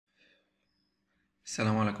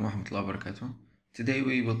Assalamu alaikum warahmatullahi wabarakatuh. Today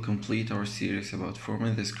we will complete our series about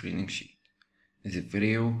forming the screening sheet. In this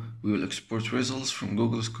video, we will export results from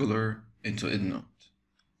Google Scholar into EndNote.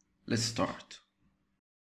 Let's start.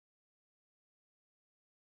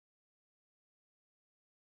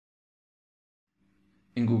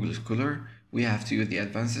 In Google Scholar, we have to use the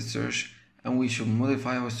advanced search and we should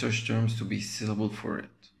modify our search terms to be suitable for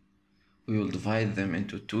it. We will divide them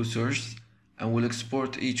into two searches and we'll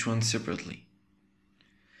export each one separately.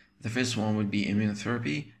 The first one will be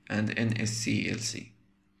immunotherapy and NSCLC.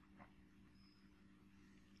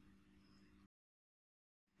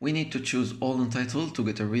 We need to choose all entitled to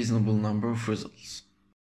get a reasonable number of results.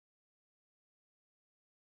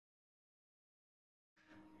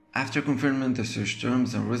 After confirming the search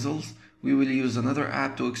terms and results, we will use another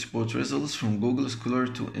app to export results from Google Scholar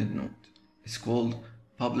to EndNote. It's called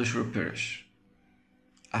Publish or Perish.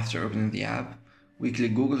 After opening the app, we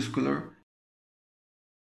click Google Scholar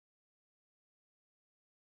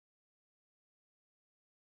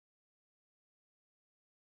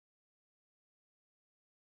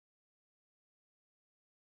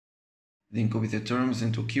then copy the terms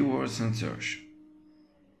into keywords and search.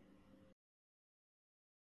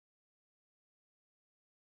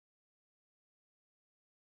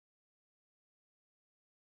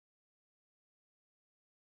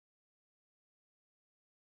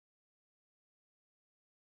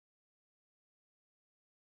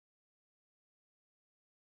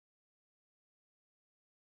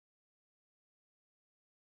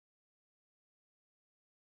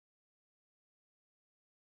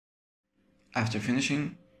 After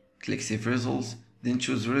finishing, click Save Results, then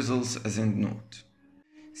choose Results as EndNote.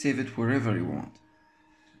 Save it wherever you want.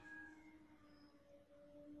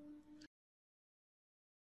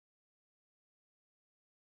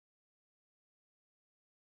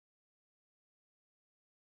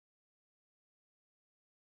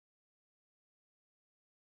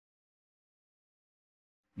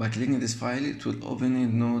 By clicking this file, it will open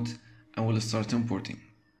EndNote and will start importing.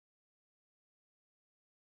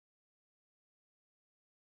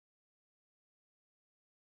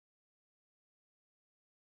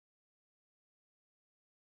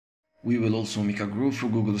 We will also make a group for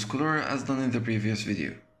Google Scholar as done in the previous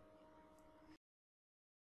video.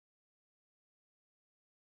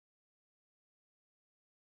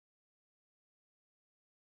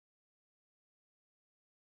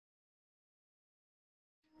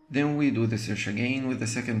 Then we do the search again with the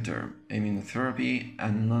second term, immunotherapy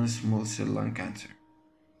and non-small cell lung cancer,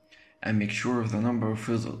 and make sure of the number of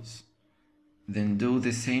results. Then do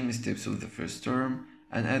the same steps of the first term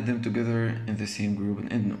and add them together in the same group in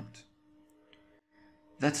EndNote.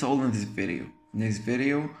 That's all in this video. Next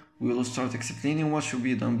video, we will start explaining what should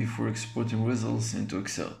be done before exporting results into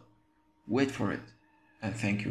Excel. Wait for it, and thank you.